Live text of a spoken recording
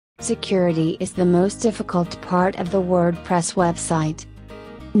Security is the most difficult part of the WordPress website.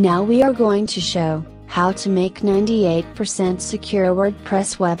 Now we are going to show how to make 98% secure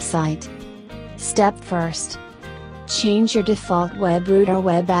WordPress website. Step first. Change your default web root or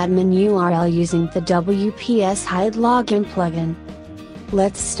web admin URL using the WPS Hide Login plugin.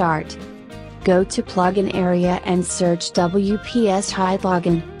 Let's start. Go to plugin area and search WPS Hide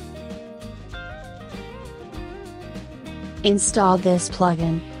Login. Install this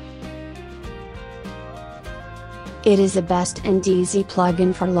plugin. It is a best and easy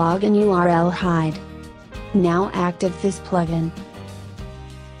plugin for login URL hide. Now active this plugin.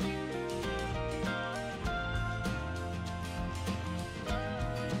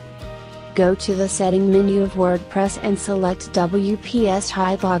 Go to the setting menu of WordPress and select WPS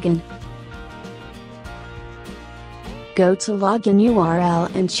Hide Login. Go to login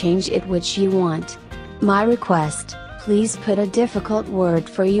URL and change it which you want. My request, please put a difficult word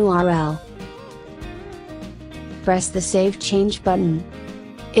for URL. Press the Save Change button.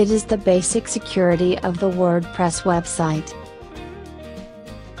 It is the basic security of the WordPress website.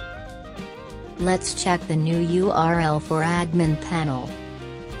 Let's check the new URL for admin panel.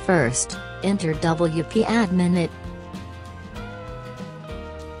 First, enter WP admin it.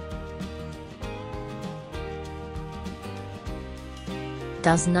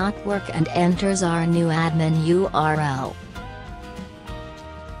 Does not work and enters our new admin URL.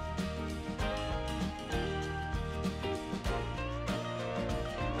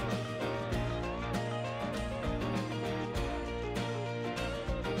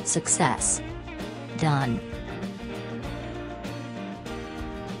 Success. Done.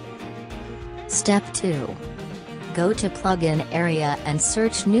 Step 2. Go to plugin area and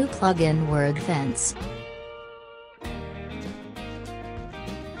search new plugin Wordfence.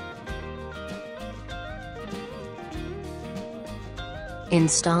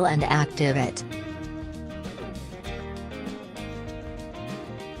 Install and active it.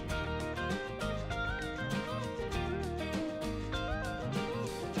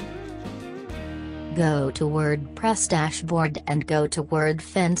 Go to WordPress Dashboard and go to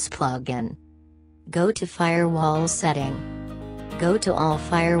Wordfence plugin. Go to Firewall setting. Go to All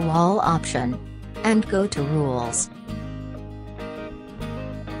Firewall option. And go to Rules.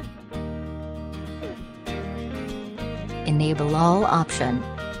 Enable all option.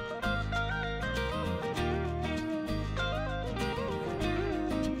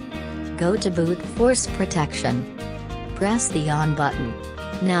 Go to Bootforce protection. Press the On button.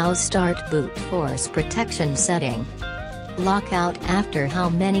 Now start Bootforce protection setting. Lockout after how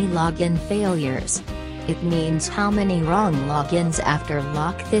many login failures. It means how many wrong logins after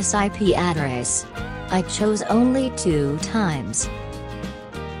lock this IP address. I chose only 2 times.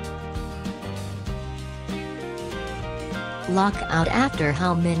 Lockout after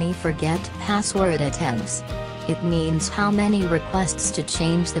how many forget password attempts. It means how many requests to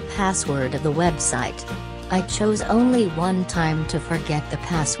change the password of the website. I chose only 1 time to forget the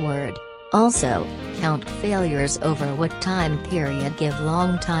password. Also, count failures over what time period. Give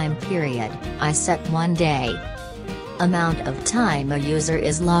long time period, I set 1 day. Amount of time a user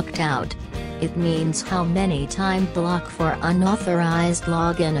is locked out. It means how many time block for unauthorized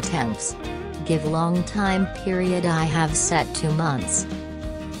login attempts. Give long time period, I have set 2 months.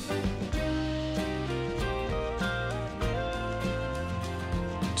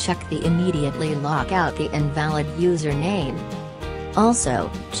 Check the immediately lock out the invalid username.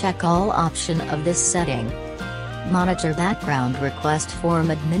 Also, check all option of this setting. Monitor background request form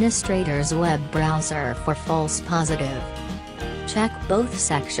administrator's web browser for false positive. Check both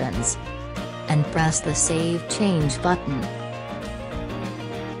sections. And press the Save Change button.